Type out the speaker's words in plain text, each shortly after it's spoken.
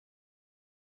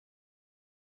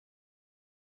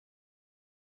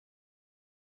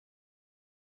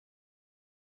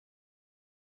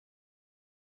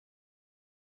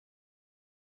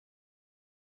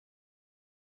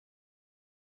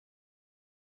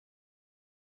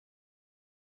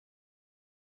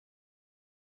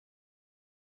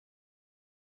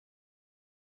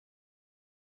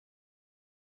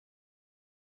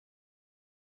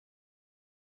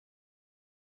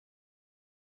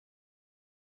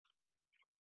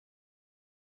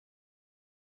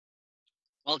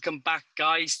Welcome back,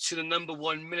 guys, to the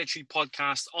 #1 military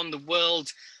podcast on the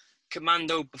world,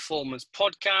 Commando Performance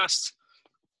Podcast.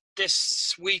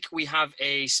 This week we have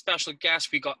a special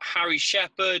guest. We got Harry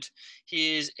Shepherd.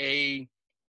 He is a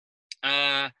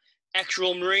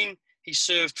ex-Royal Marine. He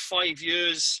served 5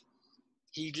 years.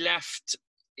 He left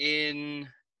in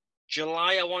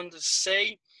July, I wanted to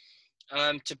say,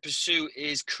 to pursue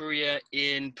his career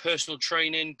in personal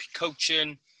training,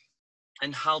 coaching,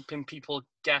 and helping people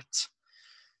get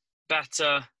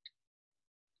better.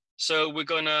 So we're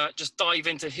going to just dive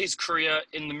into his career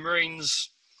in the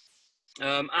Marines,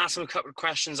 ask him a couple of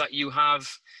questions that you have,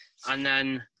 and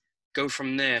then go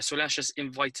from there. So let's just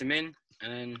invite him in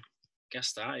and get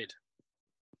started.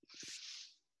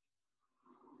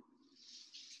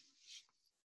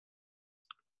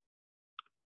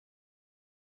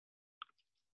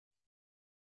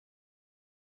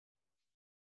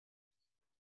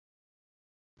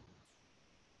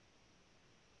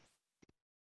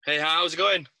 Hey, how's it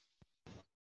going?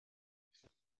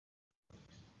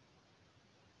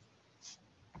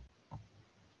 Can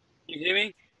you hear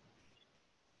me?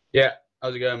 Yeah,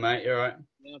 how's it going, mate? You all right?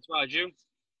 Yeah, that's right, you.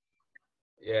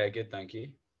 Yeah, good, thank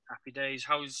you. Happy days.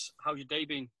 How's your day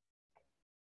been?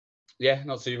 Yeah,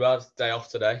 not too bad. Day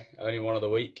off today, only one of the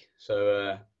week.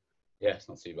 So, yeah, it's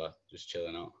not too bad. Just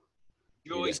chilling out.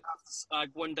 You always have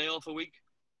like one day off a week?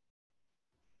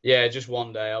 Yeah, just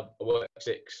one day. I work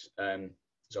 6.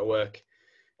 So I work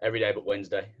every day but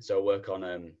Wednesday. So I work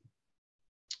on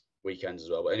weekends as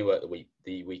well. But only work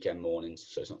the weekend mornings,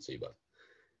 so it's not too bad.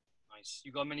 Nice.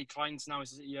 You got many clients now?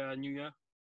 Is it New Year?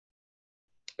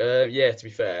 Yeah, to be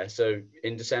fair. So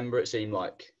in December, it seemed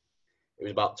like it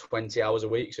was about 20 hours a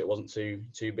week, so it wasn't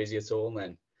too busy at all. And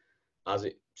then as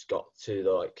it got to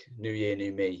the New Year,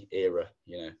 New Me era,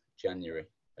 January,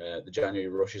 the January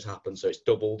rushes happened, so it's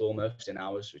doubled almost in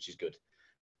hours, which is good.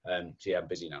 So yeah, I'm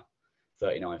busy now,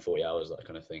 39, 40 hours, that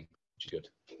kind of thing, which is good.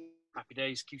 Happy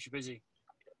days, keeps you busy.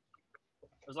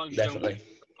 As long as you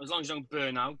don't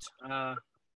burn out,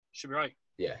 should be right.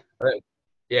 Yeah, I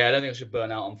don't think I should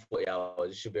burn out on 40 hours.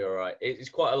 It should be all right. It's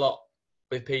quite a lot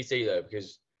with PT though,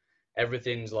 because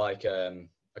everything's like a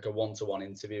one-to-one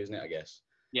interview, isn't it? I guess.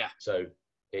 Yeah. So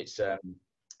it's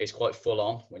quite full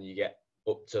on when you get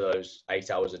up to those 8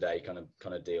 hours a day kind of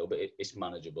deal, but it's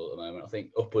manageable at the moment. I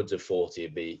think upwards of 40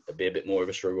 would be a bit more of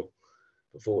a struggle,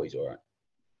 but 40 is all right.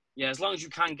 Yeah, as long as you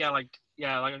can get like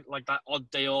that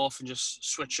odd day off and just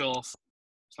switch off,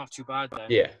 it's not too bad then.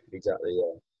 Yeah, exactly.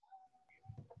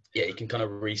 Yeah, you can kind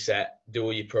of reset, do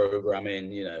all your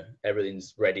programming.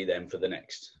 Everything's ready then for the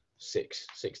next six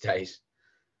days,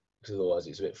 because otherwise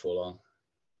it's a bit full on.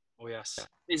 Oh yes.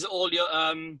 Is it all your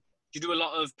do you do a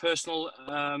lot of personal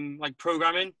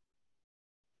programming?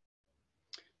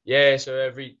 Yeah, so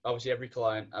every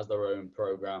client has their own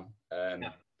program.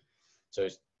 So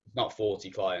it's not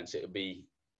 40 clients, it'll be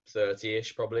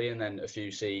 30-ish probably, and then a few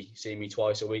see me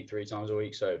twice a week, 3 times a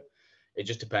week. So it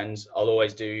just depends. I'll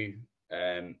always do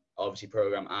obviously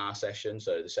program our session,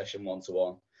 so the session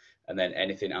 1-to-1, and then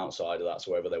anything outside of that,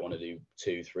 so whether they want to do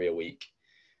 2, 3 a week,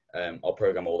 I'll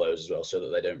program all those as well, so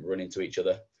that they don't run into each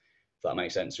other, if that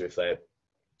makes sense. Or if they're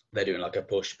doing like a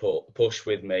push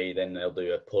with me, then they'll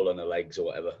do a pull on the legs or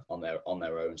whatever on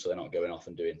their own, so they're not going off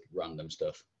and doing random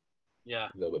stuff. Yeah,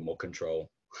 a little bit more control.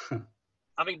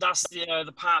 I think that's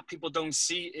the part people don't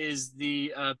see is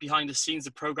the behind the scenes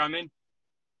of programming.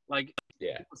 Like,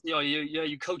 yeah,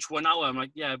 you coach 1 hour. I'm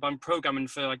like, yeah, but I'm programming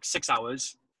for like 6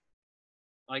 hours.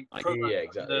 Like, yeah,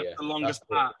 exactly. The longest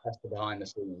part. That's the behind the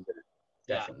scenes,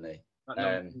 definitely.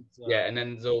 Yeah, and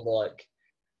then there's all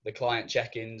the client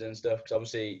check-ins and stuff. Because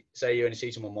obviously, say you only see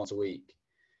someone once a week,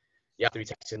 you have to be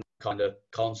texting kind of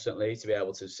constantly to be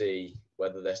able to see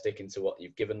whether they're sticking to what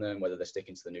you've given them, whether they're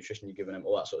sticking to the nutrition you've given them,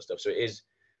 all that sort of stuff. So it is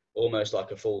almost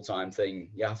like a full-time thing.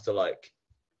 You have to I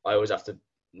always have to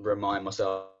remind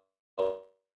myself to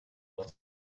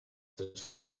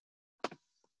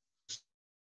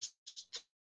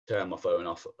turn my phone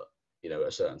off, at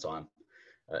a certain time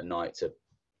at night to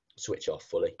switch off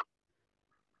fully.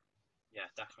 Yeah,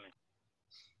 definitely.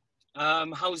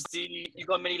 You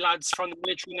got many lads from the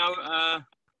military now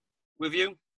with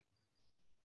you?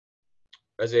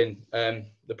 As in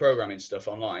the programming stuff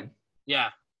online?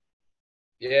 Yeah.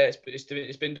 Yeah,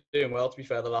 it's been doing well, to be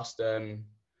fair. The last 3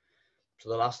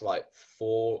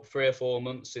 or 4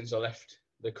 months since I left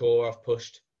the Corps, I've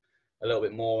pushed a little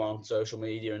bit more on social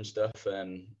media and stuff,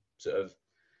 and sort of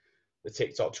the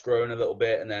TikTok's grown a little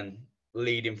bit, and then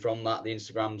leading from that, the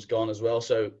Instagram's gone as well.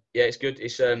 So yeah, it's good.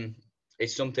 It's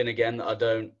something again that I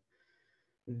don't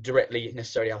directly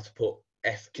necessarily have to put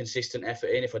consistent effort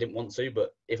in if I didn't want to,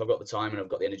 but if I've got the time and I've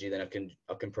got the energy, then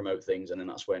I can promote things, and then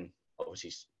that's when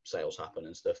obviously sales happen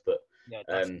and stuff. But Yeah,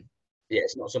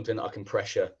 it's not something that I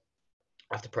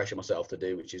have to pressure myself to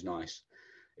do, which is nice.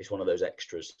 It's one of those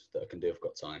extras that I can do if I've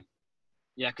got time.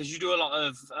 yeah, because you do a lot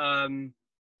of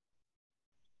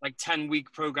like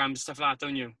 10-week programs, stuff like that,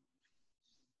 don't you?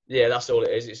 Yeah, that's all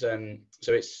it is.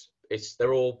 It's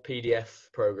they're all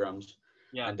PDF programs,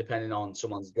 Yeah, and depending on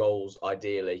someone's goals,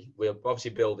 ideally we're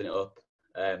obviously building it up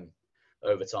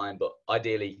over time, but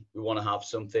ideally we want to have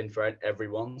something for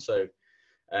everyone. So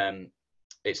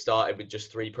it started with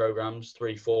just 3 programs,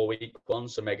 3 4-week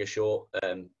ones, so mega short,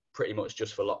 pretty much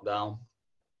just for lockdown.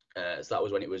 So that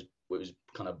was when it was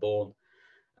kind of born.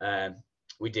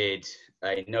 We did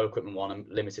a no equipment one,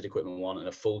 a limited equipment one, and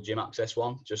a full gym access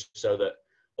one, just so that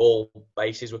all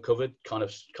bases were covered, kind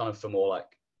of for more like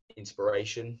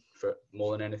inspiration for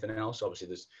more than anything else. Obviously,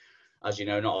 there's, as you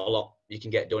know, not a lot you can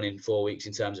get done in 4 weeks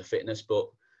in terms of fitness, but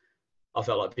I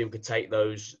felt like people could take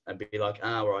those and be like,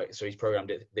 right, so he's programmed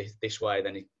it this way,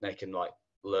 then they can like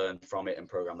learn from it and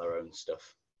program their own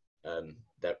stuff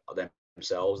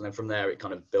themselves. And then from there, it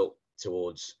kind of built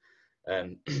towards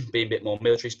being a bit more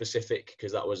military specific,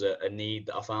 because that was a need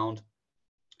that I found.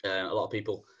 A lot of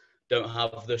people don't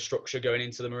have the structure going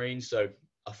into the Marines, so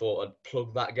I thought I'd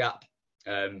plug that gap,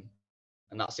 and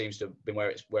that seems to have been where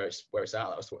it's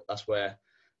at. That's where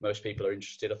most people are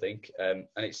interested, I think, and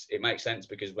it makes sense,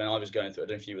 because when I was going through, I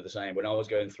don't know if you were the same, when I was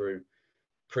going through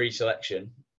pre-selection,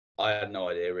 I had no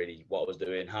idea really what I was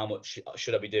doing, how much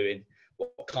should I be doing,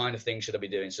 what kind of things should I be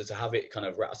doing. So to have it kind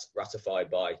of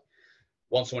ratified by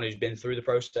someone who's been through the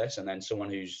process, and then someone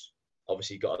who's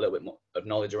obviously got a little bit more of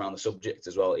knowledge around the subject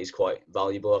as well, is quite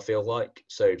valuable, I feel like.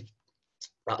 So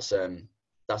that's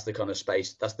the kind of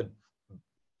space, that's the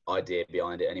idea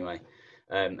behind it anyway.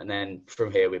 And then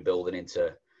from here, we're building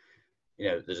into,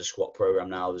 there's a squat program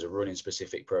now, there's a running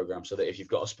specific program, so that if you've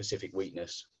got a specific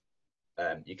weakness,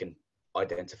 you can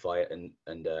identify it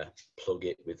and plug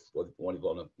it with one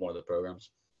of the programs.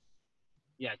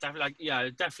 Yeah, definitely.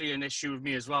 Definitely an issue with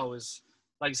me as well is,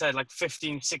 like I said, like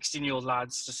 15, 16-year-old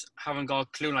lads just haven't got a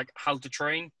clue like how to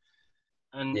train.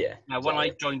 And exactly. When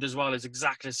I joined as well, it's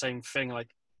exactly the same thing.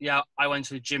 Like, I went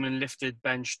to the gym and lifted,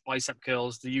 benched, bicep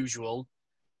curls, the usual.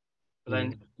 But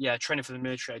then, training for the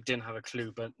military, I didn't have a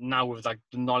clue. But now with like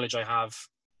the knowledge I have,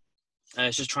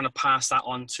 it's just trying to pass that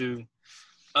on to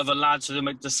other lads so they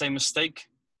make the same mistake.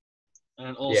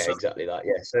 And also, exactly that.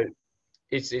 Yeah, so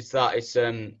it's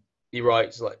you're right.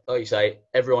 It's like you say,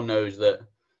 everyone knows that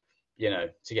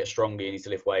to get stronger you need to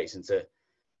lift weights, and to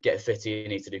get fitter you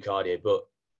need to do cardio. But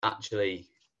actually,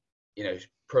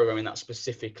 programming that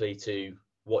specifically to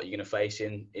what you're going to face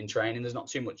in training, there's not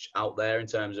too much out there in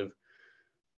terms of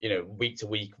week to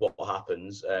week what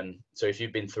happens. So if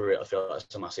you've been through it, I feel like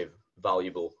that's a massive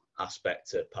valuable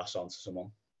aspect to pass on to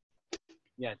someone.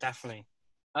 Yeah, definitely.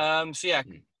 A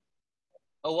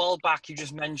while back you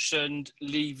just mentioned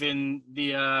leaving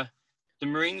the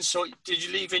Marines. So did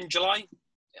you leave in July?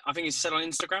 I think it's said on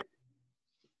Instagram.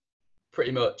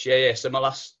 Pretty much, yeah. So my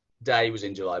last day was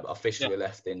in July, but officially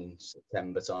left in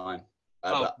September time.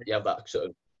 You have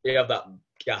that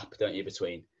gap, don't you,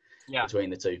 between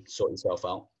the two, sort yourself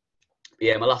out. But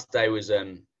yeah, my last day was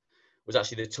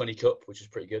actually the Tunny Cup, which was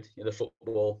pretty good. The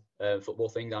football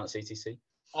thing down at CTC.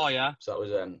 Oh yeah. So that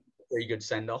was a pretty good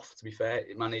send off. To be fair,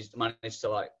 it managed to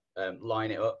like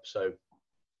line it up so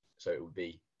it would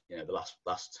be the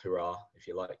last hurrah, if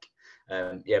you like.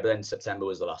 But then September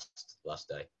was the last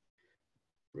day,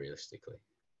 realistically.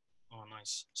 Oh,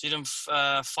 nice. So you done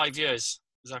 5 years,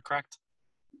 is that correct?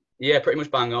 Yeah, pretty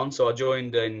much bang on. So I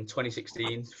joined in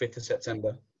 2016, 5th of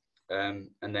September. And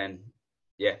then,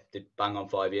 did bang on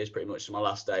 5 years pretty much. So my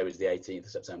last day was the 18th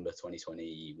of September,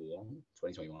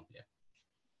 2021,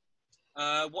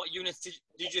 yeah. What units did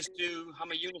you just do? How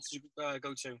many units did you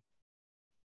go to?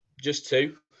 Just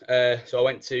 2. So I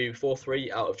went to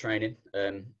 4-3 out of training,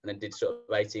 and then did sort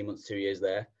of 18 months, 2 years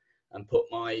there, and put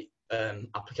my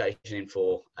application in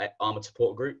for Armoured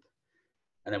Support Group,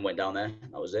 and then went down there.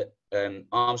 That was it.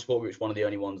 Armoured Support Group is one of the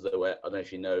only ones that I don't know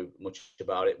if you know much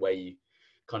about it, where you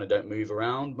kind of don't move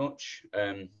around much.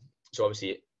 So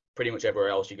obviously, pretty much everywhere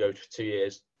else you go for 2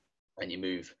 years, and you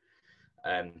move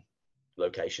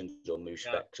locations or move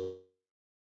specs.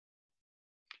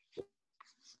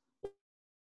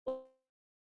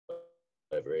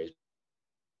 Whatever it is,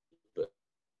 but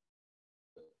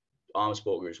Armoured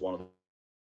Support Group is one of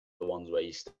the ones where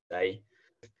you stay.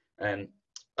 I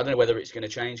don't know whether it's going to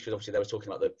change, because obviously they were talking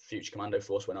about the future Commando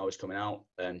force when I was coming out,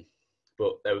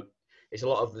 but it's a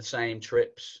lot of the same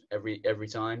trips every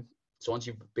time. So once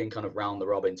you've been kind of round the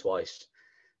robin twice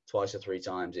twice or three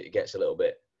times, it gets a little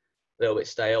bit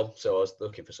stale. So I was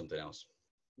looking for something else.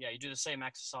 Yeah, you do the same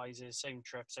exercises, same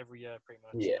trips every year, pretty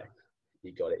much. Yeah,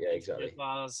 you got it. Yeah, exactly. Well,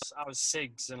 I was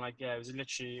SIGs, and like, yeah, it was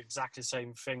literally exactly the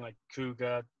same thing, like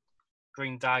Cougar,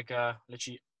 Green Dagger,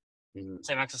 literally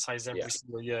same exercise every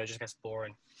single year. It just gets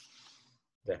boring.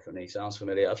 Definitely sounds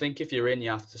familiar. I think if you're in,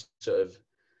 you have to sort of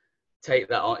take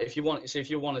that on. If you want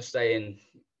to stay in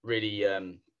really,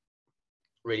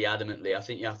 really adamantly, I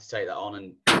think you have to take that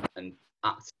on and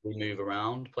actively move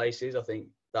around places. I think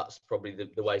that's probably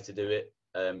the way to do it,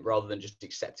 rather than just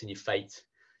accepting your fate.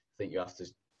 I think you have to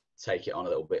take it on a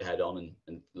little bit head on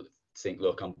and think,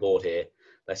 look, I'm bored here.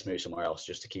 Let's move somewhere else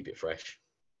just to keep it fresh.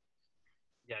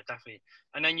 Yeah, definitely.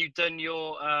 And then you've done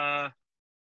your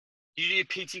you do your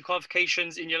PT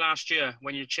qualifications in your last year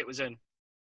when your chit was in.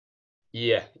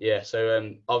 Yeah.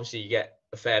 So obviously you get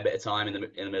a fair bit of time in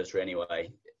the military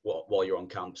anyway, while you're on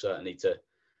camp, certainly to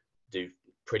do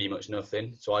pretty much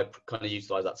nothing. So I kind of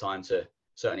utilised that time to,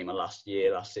 certainly my last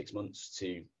 6 months,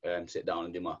 to sit down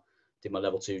and do my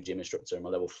level 2 gym instructor and my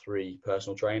level 3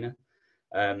 personal trainer.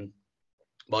 But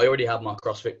I already had my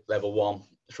CrossFit level 1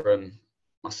 from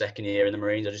my second year in the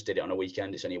Marines. I just did it on a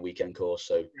weekend. It's only a weekend course.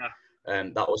 So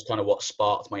that was kind of what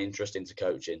sparked my interest into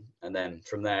coaching. And then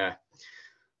from there,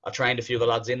 I trained a few of the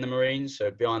lads in the Marines.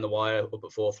 So behind the wire, up at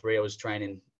 4-3, I was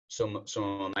training some of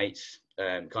my mates.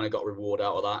 Kind of got reward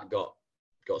out of that. Got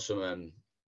some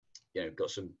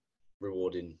got some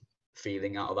rewarding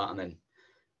feeling out of that. And then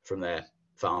from there,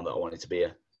 found that I wanted to be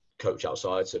a coach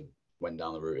outside. So went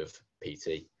down the route of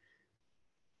PT.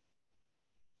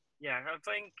 Yeah,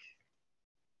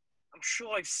 I'm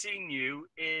sure I've seen you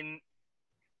in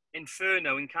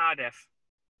Inferno in Cardiff,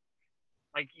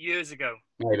 like years ago.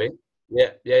 Maybe.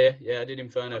 Yeah. I did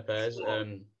Inferno pairs.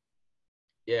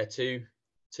 Yeah, two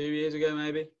years ago,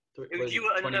 maybe. You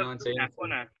were 2019. SF,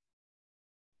 wasn't it?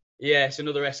 Yeah, it's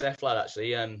another SF lad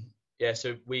actually. Yeah,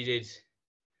 so we did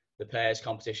the pairs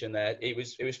competition there. It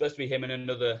was supposed to be him and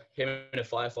a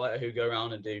firefighter who go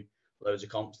around and do loads of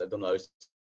comps. They've done loads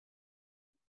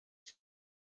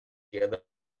together,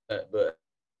 but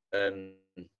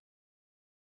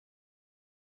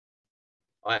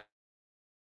I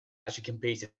actually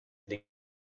competed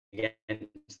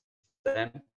against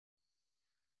them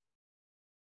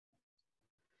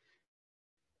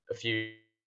a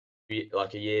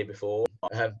year before.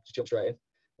 Just jump straight in.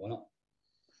 Why not?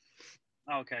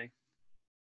 Okay.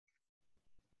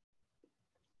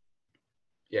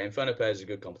 Yeah, Inferno Pairs is a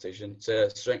good competition. It's a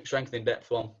strength in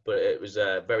depth one, but it was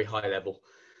a very high level.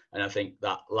 And I think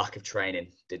that lack of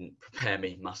training didn't prepare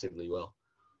me massively well.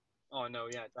 Oh, no,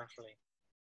 yeah, definitely.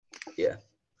 Yeah.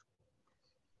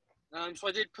 So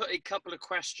I did put a couple of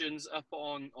questions up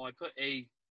on, or I put a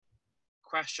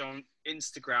question on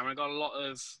Instagram, and I got a lot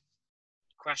of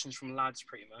questions from lads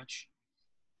pretty much.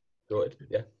 Good.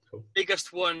 Yeah, cool.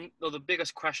 The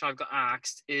biggest question I've got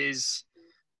asked is,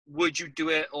 would you do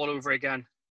it all over again?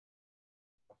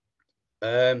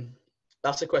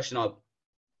 That's a question I've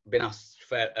been asked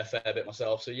a fair bit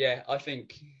myself. So yeah, I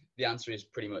think the answer is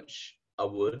pretty much I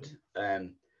would.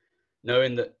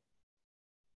 Knowing that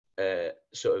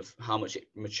sort of how much it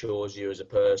matures you as a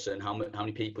person, how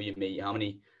many people you meet,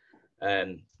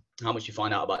 how much you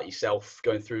find out about yourself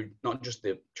going through not just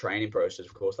the training process,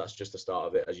 of course, that's just the start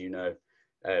of it, as you know.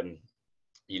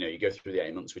 You go through the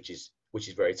 8 months, which is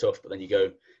very tough, but then you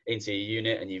go into your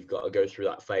unit and you've got to go through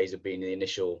that phase of being the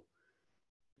initial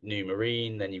new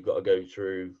Marine. Then you've got to go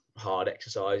through hard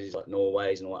exercises like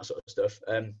Norways and all that sort of stuff.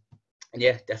 And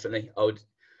yeah, definitely, I would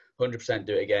 100%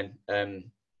 do it again.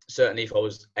 Certainly, if I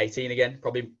was 18 again,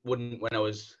 probably wouldn't when I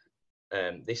was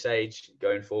this age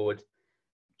going forward,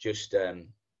 just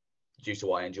due to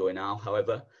what I enjoy now.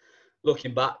 However,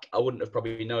 looking back, I wouldn't have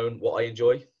probably known what I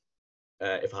enjoy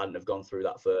if I hadn't have gone through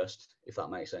that first, if that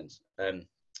makes sense.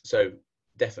 So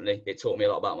definitely, it taught me a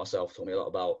lot about myself, taught me a lot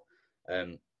about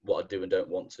what I do and don't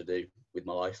want to do with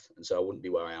my life. And so I wouldn't be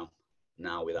where I am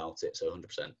now without it. So 100%.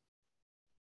 Happy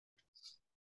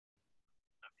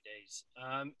days.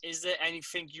 Is there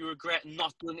anything you regret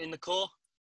not doing in the Corps?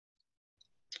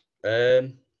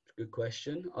 Good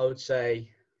question. I would say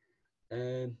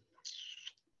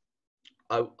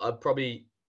I probably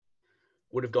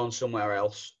would have gone somewhere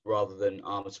else rather than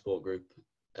Armoured Support Group.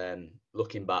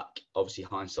 Looking back, obviously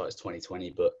hindsight is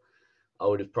 2020, but I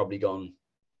would have probably gone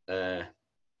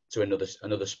to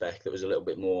another spec that was a little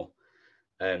bit more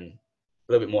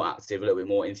active, a little bit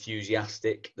more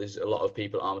enthusiastic. There's a lot of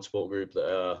people at Armoured Support Group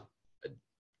that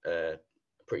are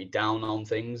pretty down on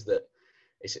things, that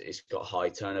it's got a high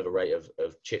turnover rate of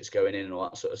chits going in and all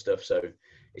that sort of stuff. So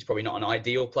it's probably not an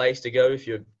ideal place to go if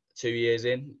you're 2 years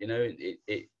in.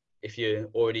 if you're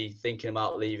already thinking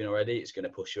about leaving already, it's going to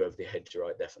push you over the edge,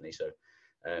 right? Definitely. So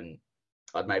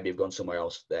I'd maybe have gone somewhere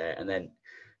else there. And then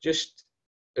just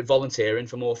volunteering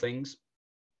for more things.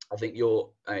 I think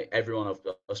everyone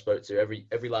I've spoke to,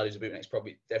 every lad who's a bootneck's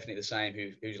probably definitely the same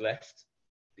who's left.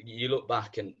 You look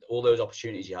back and all those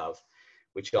opportunities you have,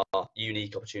 which are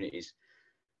unique opportunities,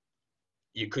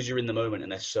 because you're in the moment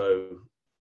and they're so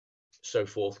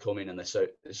forthcoming and they're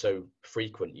so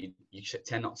frequent, you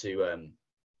tend not to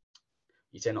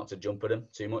jump at them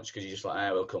too much, because you're just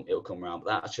like, it'll come around.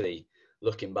 But actually,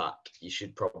 looking back, you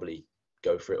should probably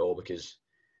go for it all, because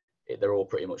they're all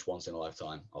pretty much once in a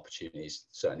lifetime opportunities.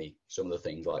 Certainly some of the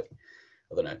things like,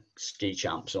 I don't know, ski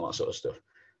champs and all that sort of stuff.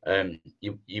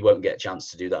 You won't get a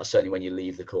chance to do that. Certainly when you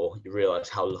leave the Corps, you realise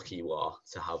how lucky you are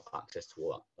to have access to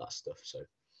all that stuff. So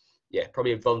yeah,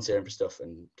 probably volunteering for stuff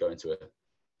and going to a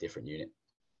different unit.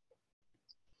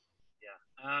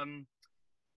 Yeah.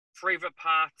 Favorite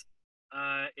part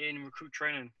in recruit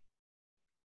training?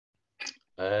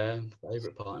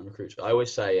 Favorite part in recruit, I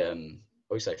always say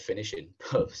finishing,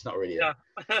 but it's not really not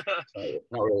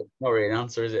really an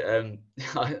answer, is it?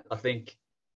 I think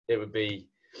it would be,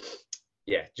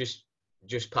 yeah, just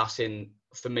passing,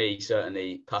 for me,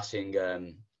 certainly passing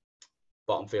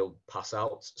bottom field pass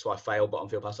out. So I failed bottom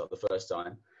field pass out the first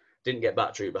time, didn't get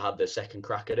back troop, but had the second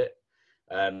crack at it,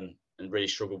 and really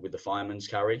struggled with the fireman's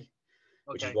carry,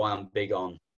 which is why I'm big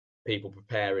on people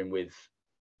preparing with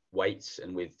weights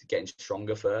and with getting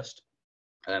stronger first,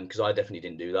 because I definitely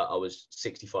didn't do that. I was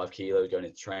 65 kilos going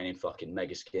into training, fucking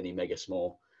mega skinny, mega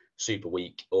small, super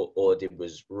weak. All I did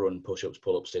was run, push-ups,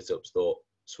 pull-ups, sit-ups, thought,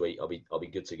 sweet, I'll be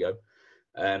good to go.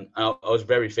 And I was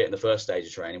very fit in the first stage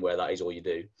of training, where that is all you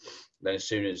do. Then as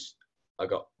soon as I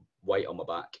got weight on my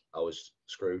back, I was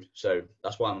screwed. So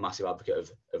that's why I'm a massive advocate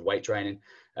of weight training.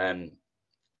 And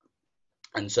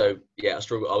so, yeah, I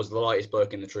struggled. I was the lightest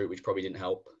bloke in the troop, which probably didn't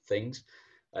help things.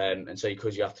 And so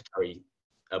because you have to carry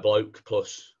a bloke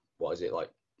plus, what is it, like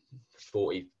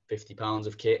 40, 50 pounds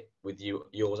of kit with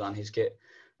yours and his kit,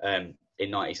 in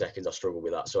 90 seconds, I struggled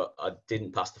with that. So I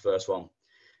didn't pass the first one.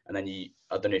 And then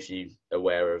I don't know if you're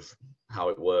aware of how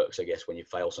it works, I guess, when you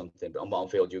fail something. But on bottom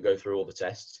field, you'll go through all the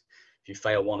tests. If you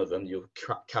fail one of them, you'll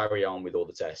carry on with all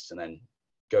the tests and then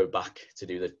go back to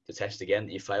do the test again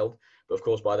that you failed. But of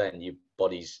course, by then, your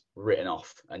body's written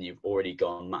off and you've already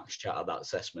gone max chat at that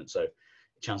assessment. So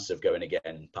chances of going again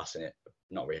and passing it,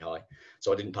 not very high.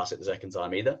 So I didn't pass it the second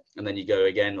time either. And then you go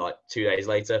again like 2 days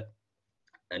later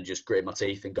and just gritted my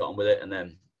teeth and got on with it, and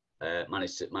then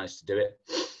managed to do it.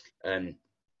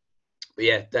 But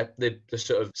yeah, the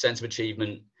sort of sense of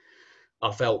achievement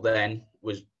I felt then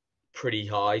was pretty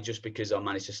high, just because I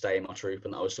managed to stay in my troop,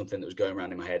 and that was something that was going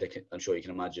around in my head. I'm sure you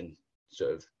can imagine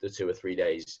sort of the 2 or 3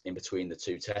 days in between the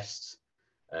two tests,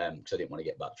 because I didn't want to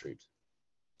get back trooped.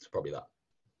 So probably that.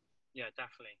 Yeah,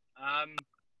 definitely.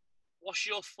 What's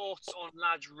your thoughts on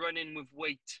lads running with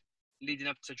weight leading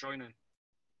up to joining?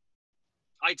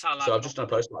 I tell lads. So I've just done a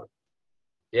post about it.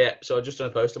 Yeah, so I've just done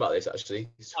a post about this, actually.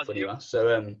 It's funny you ask.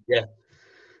 So yeah.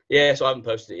 So I haven't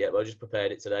posted it yet, but I just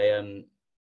prepared it today.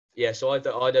 Yeah, so I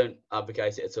don't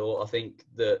advocate it at all. I think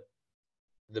that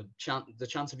the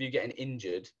chance of you getting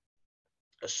injured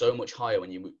are so much higher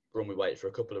when you run with weight, for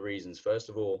a couple of reasons. First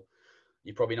of all,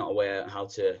 you're probably not aware how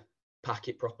to pack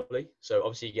it properly. So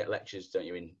obviously you get lectures, don't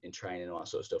you, in training and all that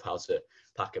sort of stuff, how to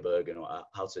pack a Bergen, or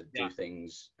how to do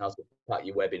things, how to pack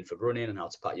your webbing for running and how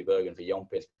to pack your Bergen for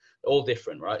yomping. All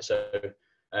different, right? So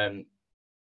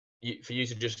for you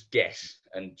to just guess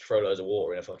and throw loads of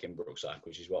water in a fucking rucksack,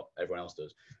 which is what everyone else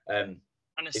does,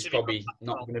 it's probably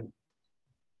not going to.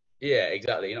 Yeah,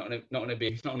 exactly. You're not going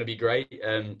to be great.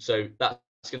 So that's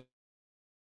going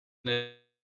to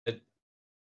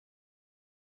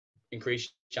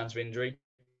increase chance of injury.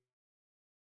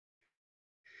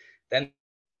 Then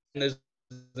there's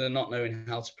the not knowing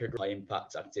how to pick high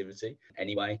impact activity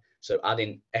anyway. So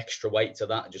adding extra weight to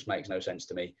that just makes no sense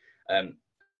to me. And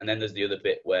then there's the other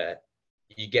bit where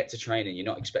you get to training, you're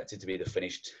not expected to be the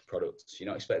finished product. You're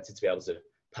not expected to be able to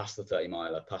pass the 30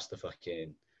 miler, pass the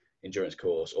fucking endurance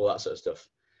course, all that sort of stuff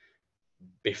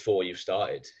before you've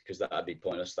started, because that'd be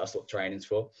pointless. That's what training's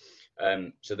for.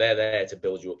 So they're there to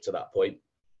build you up to that point.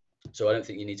 So I don't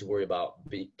think you need to worry about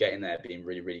getting there being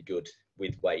really, really good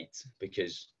with weight,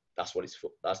 because that's what it's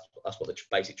for. That's what the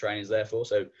basic training is there for.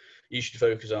 So you should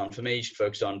focus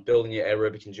on building your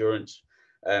aerobic endurance,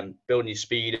 building your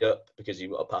speed up, because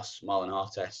you've got to pass mile and a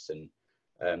half tests and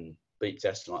bleep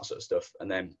tests and that sort of stuff. And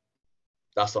then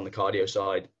that's on the cardio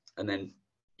side. And then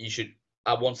you should,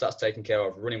 once that's taken care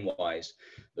of running wise,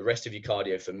 the rest of your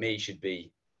cardio for me should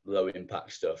be low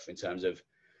impact stuff in terms of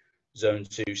zone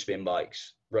 2 spin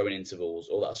bikes, rowing intervals,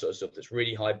 all that sort of stuff that's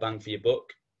really high bang for your buck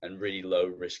and really low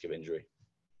risk of injury.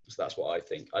 So that's what I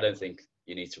think. I don't think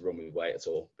you need to run with weight at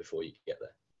all before you get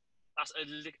there. That's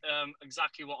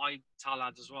exactly what I tell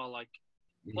lads as well. Like,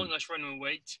 pointless running with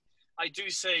weight. I do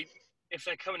say, if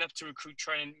they're coming up to recruit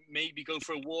training, maybe go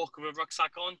for a walk with a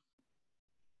rucksack on.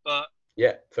 But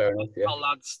yeah, fair enough. Yeah, tell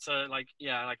lads to like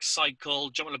cycle,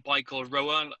 jump on a bike or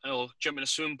rower, or jump in a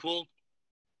swimming pool,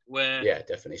 where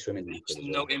definitely swimming. there's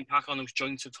no impact on those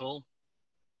joints at all.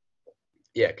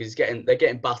 Yeah, because they're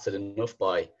getting battered enough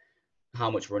by how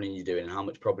much running you're doing and how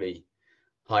much probably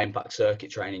high impact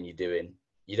circuit training you're doing.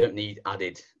 You don't need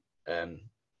added,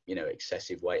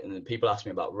 excessive weight. And then people ask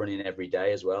me about running every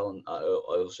day as well, and I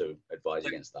also advise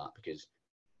against that because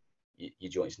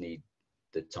your joints need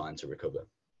the time to recover.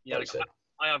 Yeah,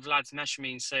 I have lads message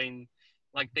me and saying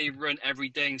like they run every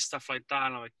day and stuff like that.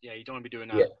 And I'm like, yeah, you don't want to be doing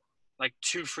that. Yeah. Like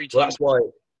 2-3 times. Well, that's why.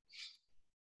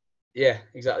 Yeah,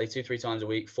 exactly. 2-3 times a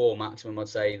week, 4 maximum. I'd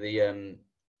say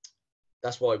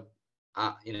that's why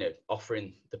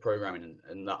offering the programming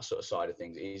and that sort of side of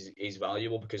things is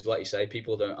valuable because, like you say,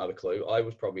 people don't have a clue. I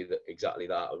was probably exactly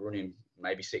that. I was running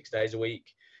maybe 6 days a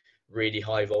week, really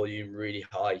high volume, really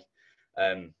high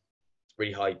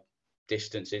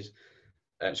distances.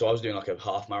 So I was doing like a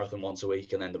half marathon once a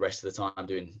week, and then the rest of the time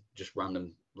doing just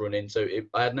random running. So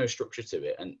I had no structure to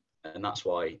it, and that's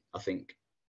why I think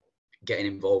getting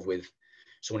involved with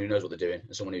someone who knows what they're doing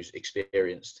and someone who's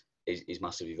experienced is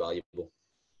massively valuable.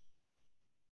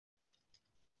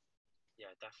 Yeah,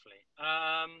 definitely.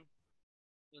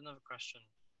 There's another question.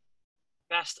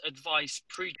 Best advice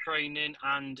pre-training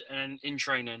and in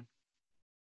training?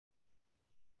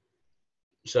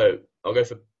 So I'll go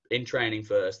for in training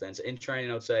first then. So in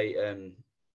training, I'd say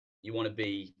you want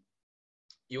to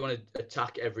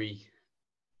attack every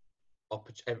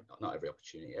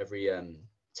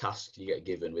task you get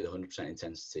given with 100%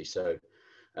 intensity. So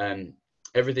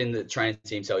everything that the training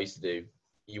team tell you to do,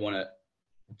 you want to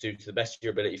do to the best of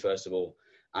your ability first of all,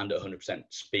 and at 100%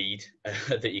 speed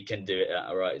that you can do it at.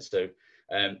 All right. So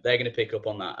they're going to pick up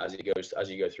on that as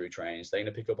you go through training. So they're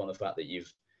going to pick up on the fact that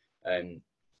you've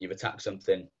attacked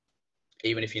something,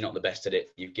 even if you're not the best at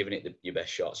it, you've given it your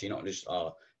best shot. So you're not just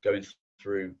going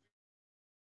through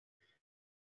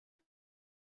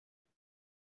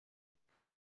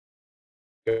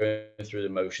the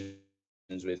motions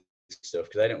with stuff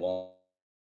because they don't want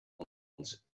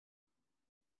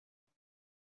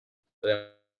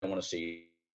to see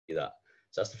that.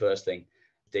 So that's the first thing.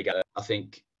 I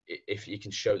think if you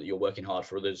can show that you're working hard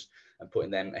for others and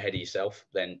putting them ahead of yourself,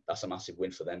 then that's a massive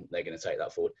win for them. They're going to take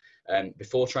that forward.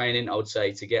 Before training, I would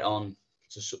say to get on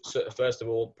to first of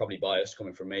all, probably bias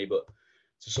coming from me, but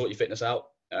to sort your fitness out.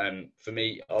 For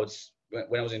me,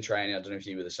 when I was in training, I don't know if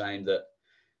you were the same, that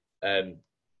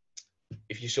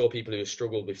if you saw people who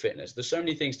struggled with fitness, there's so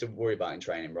many things to worry about in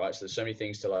training, right? So there's so many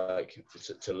things to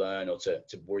learn or to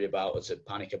worry about or to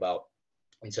panic about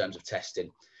in terms of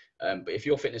testing. But if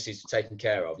your fitness is taken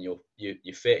care of and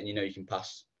you're fit and you can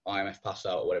pass IMF pass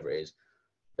out or whatever it is,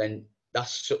 then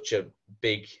that's such a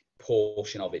big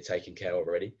portion of it taken care of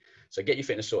already. So get your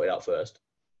fitness sorted out first.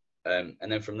 And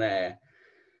then from there,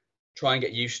 try and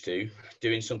get used to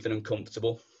doing something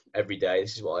uncomfortable every day.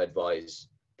 This is what I advise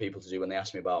people to do when they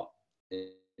ask me about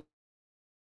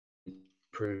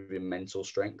improving mental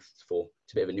strength.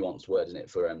 It's a bit of a nuanced word, isn't it,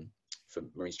 for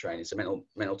Marines training? So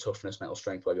mental toughness, mental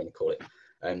strength, whatever you want to call it.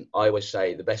 I always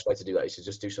say the best way to do that is to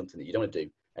just do something that you don't want to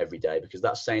do every day, because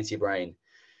that's saying to your brain,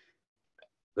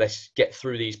 let's get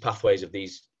through these pathways of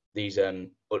these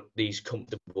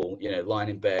comfortable, lying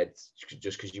in bed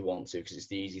just because you want to, because it's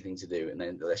the easy thing to do, and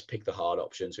then let's pick the hard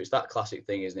option. So it's that classic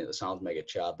thing, isn't it, that sounds mega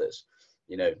Chad, that's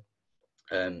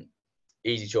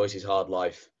easy choices, hard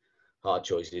life, hard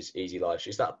choices, easy life. So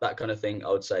it's that kind of thing I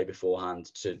would say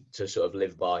beforehand to sort of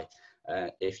live by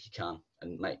if you can,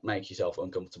 and make yourself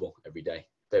uncomfortable every day.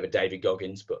 Bit of a David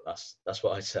Goggins, but that's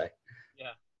what I'd say.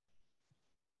 Yeah.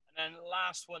 And then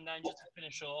last one then, just to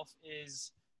finish off,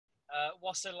 is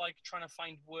what's it like trying to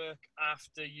find work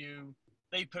after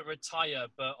they put retire,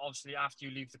 but obviously after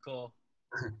you leave the Corps?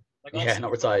 Yeah,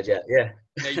 not retired yet. Yeah.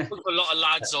 You put a lot of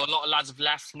lads have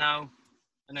left now.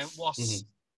 And then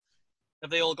have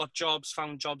they all got jobs,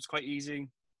 found jobs quite easy?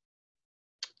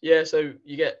 Yeah, so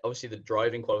you get, obviously, the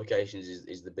driving qualifications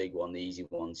is the big one, the easy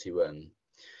one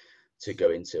to go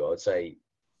into. I would say,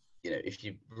 if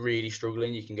you're really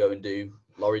struggling, you can go and do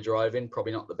lorry driving.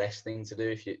 Probably not the best thing to do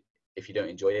if you don't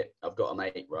enjoy it. I've got a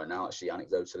mate right now, actually,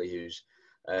 anecdotally, who's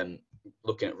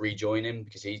looking at rejoining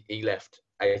because he left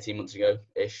 18 months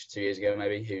ago-ish, 2 years ago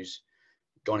maybe, who's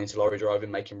gone into lorry driving,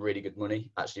 making really good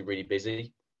money, actually really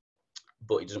busy.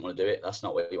 but he doesn't want to do it. That's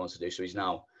not what he wants to do. So he's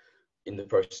now in the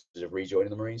process of rejoining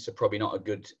the Marines. So probably not a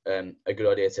good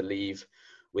idea to leave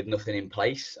with nothing in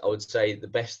place. I would say the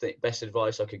best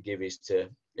advice I could give is to,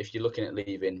 if you're looking at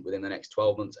leaving within the next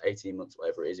 12 months, 18 months,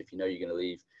 whatever it is, if you know you're going to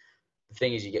leave, the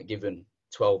thing is you get given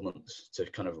 12 months to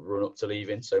kind of run up to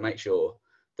leaving. So make sure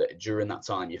that during that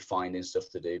time you're finding stuff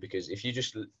to do, because if you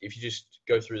just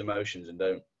go through the motions and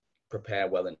don't prepare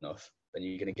well enough, then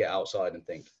you're going to get outside and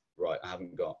think, right, I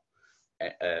haven't got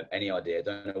any idea,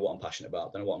 don't know what I'm passionate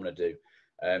about, don't know what I'm going to do,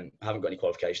 I haven't got any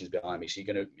qualifications behind me, so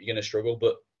you're going to struggle.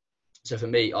 But so for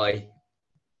me, I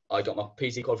got my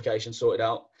PT qualification sorted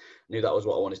out, knew that was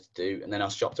what I wanted to do, and then I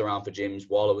shopped around for gyms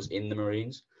while I was in the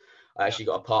Marines. I actually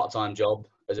got a part-time job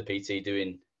as a PT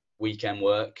doing weekend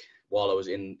work while I was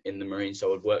in the Marines. So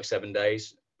I would work 7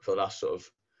 days for the last sort of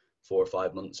 4 or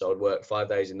 5 months. So I would work 5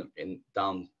 days in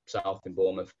down south in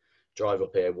Bournemouth, drive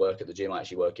up here, work at the gym I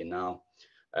actually work in now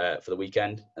for the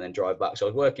weekend, and then drive back. So I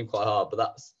was working quite hard,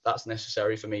 but that's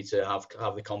necessary for me to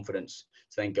have the confidence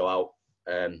to then go out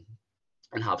and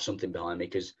have something behind me,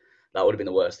 because that would have been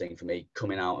the worst thing for me,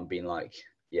 coming out and being like,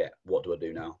 yeah, what do I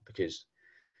do now? Because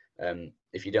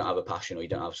if you don't have a passion or you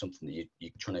don't have something that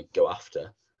you're trying to go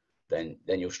after, then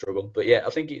you'll struggle. But yeah, I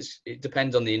think it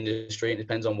depends on the industry. It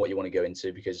depends on what you want to go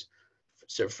into, because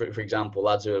so for example,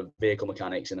 lads who are vehicle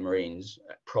mechanics in the Marines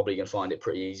are probably going to find it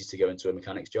pretty easy to go into a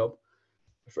mechanic's job.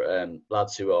 For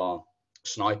lads who are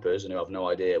snipers and who have no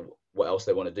idea what else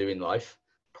they want to do in life,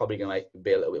 probably going to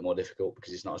be a little bit more difficult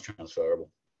because it's not as transferable.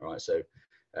 All right, so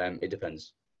it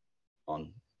depends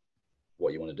on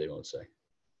what you want to do, I would say.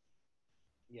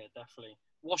 Yeah, definitely.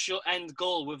 What's your end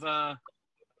goal with the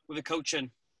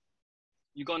coaching?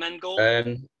 You got an end goal?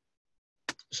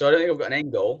 So I don't think I've got an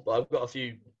end goal, but I've got a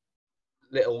few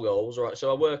little goals. Right,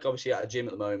 so I work obviously at a gym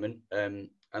at the moment, and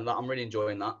that I'm really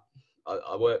enjoying that.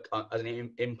 I work as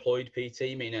an employed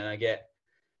PT, meaning I get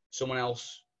someone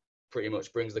else pretty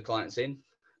much brings the clients in,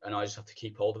 and I just have to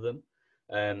keep hold of them.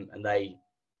 And I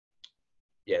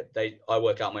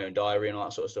work out my own diary and all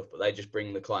that sort of stuff, but they just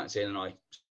bring the clients in, and I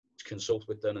consult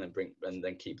with them and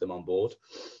then keep them on board.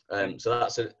 So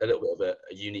that's a little bit of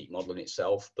a unique model in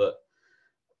itself. But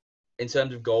in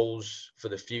terms of goals for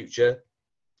the future,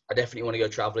 I definitely want to go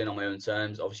traveling on my own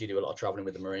terms. Obviously, you do a lot of traveling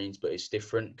with the Marines, but it's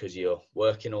different because you're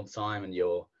working all the time and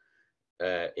you're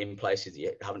in places that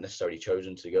you haven't necessarily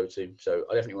chosen to go to. So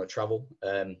I definitely want to travel.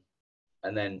 And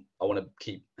then I want to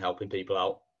keep helping people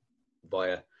out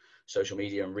via social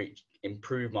media and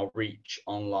improve my reach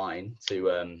online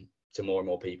to more and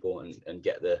more people, and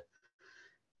get the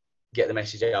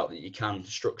message out that you can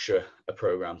structure a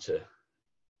program to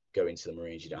go into the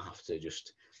Marines. You don't have to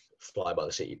just fly by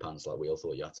the seat of your pants like we all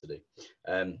thought you had to do.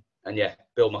 And yeah,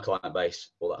 build my client base,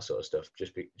 all that sort of stuff.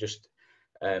 Just be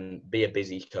a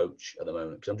busy coach at the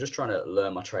moment, because I'm just trying to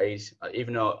learn my trade.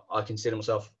 Even though I consider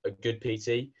myself a good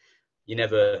PT, you're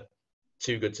never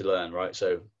too good to learn, right?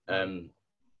 So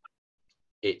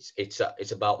it's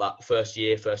about that first 2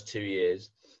 years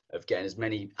of getting as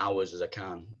many hours as I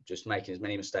can, just making as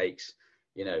many mistakes,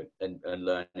 and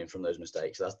learning from those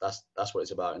mistakes. That's what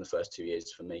it's about in the first 2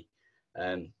 years for me.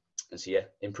 And so yeah,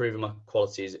 improving my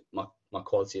quality as a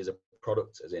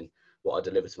product, as in what I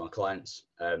deliver to my clients,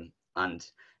 and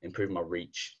improving my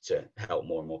reach to help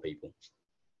more and more people.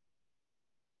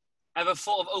 Ever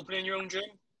thought of opening your own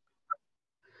gym?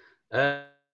 I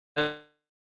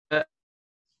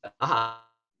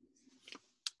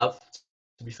have,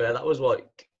 to be fair, that was one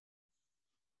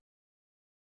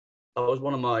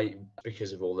of my,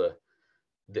 because of all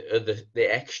the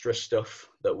extra stuff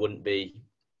that wouldn't be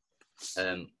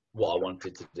what I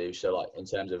wanted to do. So like in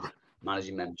terms of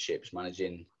managing memberships,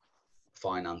 managing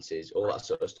finances, all that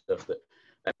sort of stuff that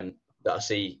I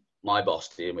see my boss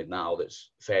dealing with now,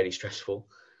 that's fairly stressful.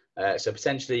 So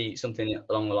potentially something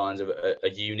along the lines of a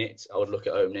unit I would look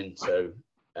at opening. So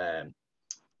a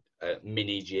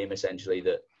mini gym essentially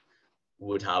that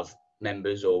would have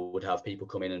members or would have people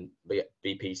come in and be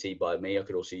PT'd by me. I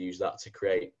could also use that to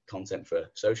create content for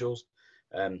socials.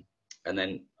 And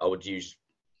then I would use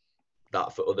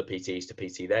that for other PTs to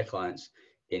PT their clients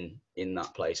in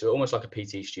that place. So almost like a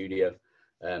PT studio,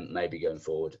 maybe going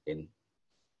forward in,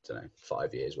 I don't know,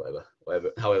 5 years, whatever.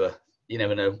 However, you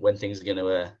never know when things are going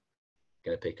to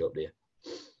pick up, do you?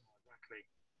 Exactly.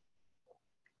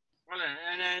 Well,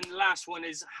 and then last one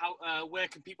is where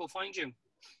can people find you?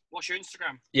 What's your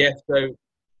Instagram? Yeah, so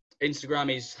Instagram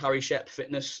is Harry Shep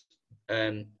Fitness,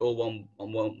 all one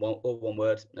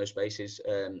word, no spaces,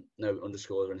 no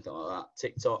underscores or anything like that.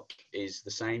 TikTok is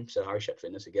the same, so Harry Shep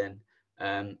Fitness again,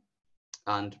 and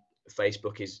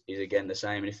Facebook is again the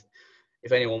same. And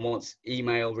if anyone wants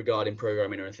email regarding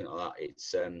programming or anything like that,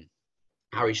 it's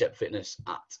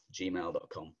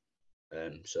harryshepfitness@gmail.com.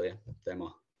 So yeah, they're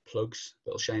my plugs,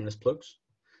 little shameless plugs.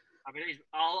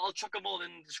 I'll chuck them all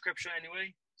in the description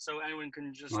anyway, so anyone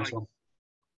can just Nice one.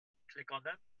 click on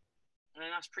them. And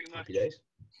that's pretty much. Happy days.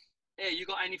 Yeah, you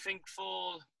got anything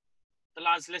for the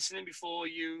lads listening before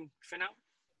you fin out?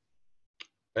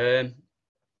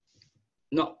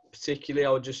 Not particularly.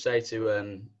 I would just say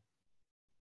to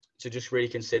just really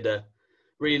consider,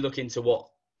 really look into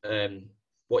what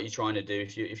you're trying to do.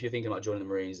 If you're thinking about joining the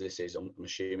Marines, this is, I'm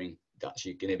assuming, that's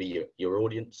going to be your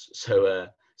audience. So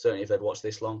certainly if they've watched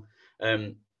this long.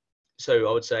 So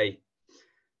I would say,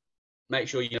 make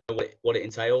sure you know what it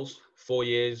entails. 4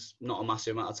 years, not a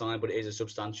massive amount of time, but it is a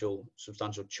substantial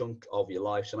chunk of your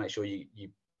life. So make sure you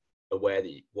aware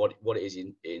that what it is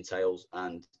it entails,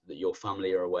 and that your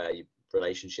family are aware, your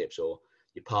relationships or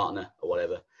your partner or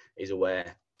whatever is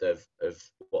aware of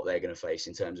what they're going to face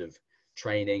in terms of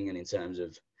training and in terms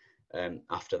of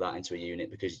after that into a unit,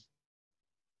 because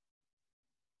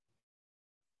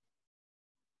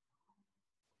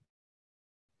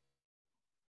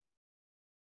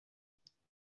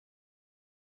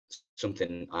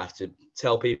something I have to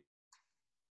tell people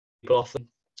often.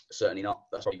 Certainly not.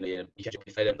 That's probably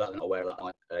if they're not aware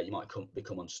of that, you might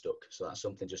become unstuck. So that's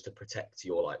something just to protect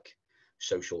your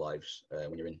social lives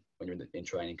when you're in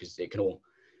training, because it can all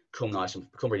come nice and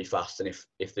come really fast. And if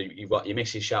you've got your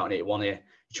missus shouting at one ear, your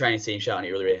training team shouting at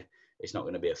your other ear, it's not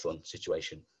going to be a fun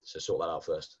situation. So sort that out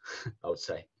first, I would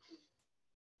say.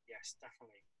 Yes,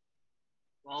 definitely.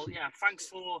 Well, yeah, thanks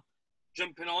for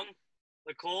jumping on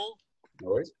the call. No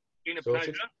worries. Been a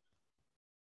pleasure.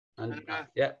 And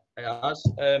yeah, it has.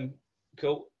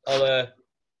 Cool.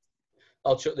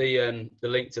 I'll chuck the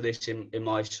link to this in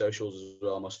my socials as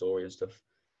well, my story and stuff,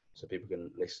 so people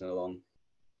can listen along.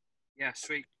 Yeah,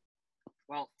 sweet.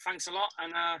 Well, thanks a lot,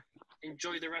 and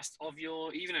enjoy the rest of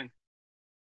your evening.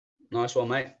 Nice one,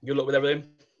 mate. Good luck with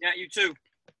everything. Yeah, you too.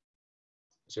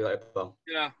 See you later, pal.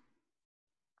 Yeah.